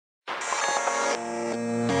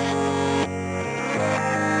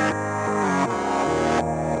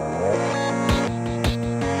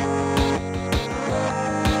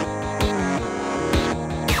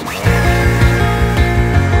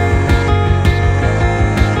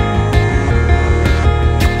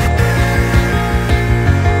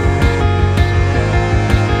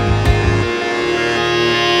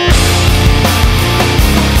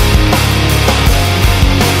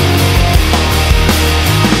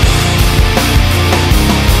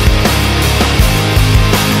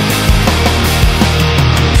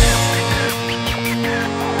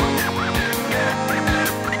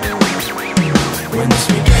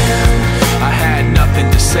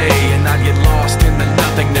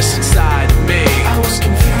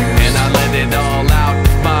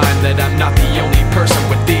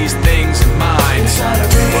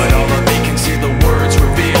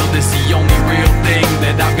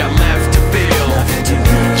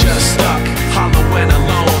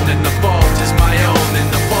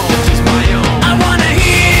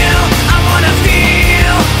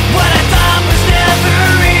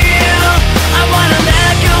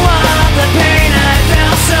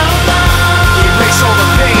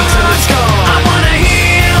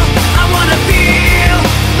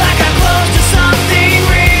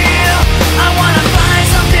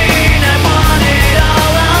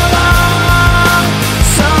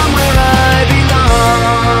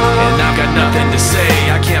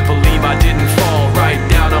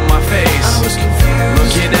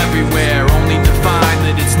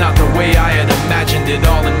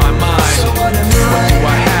all in my mind. What do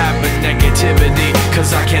I have but negativity?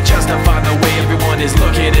 Cause I can't justify the way everyone is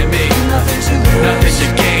looking at me. Nothing to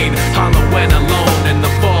gain, hollow and alone in the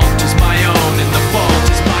fall.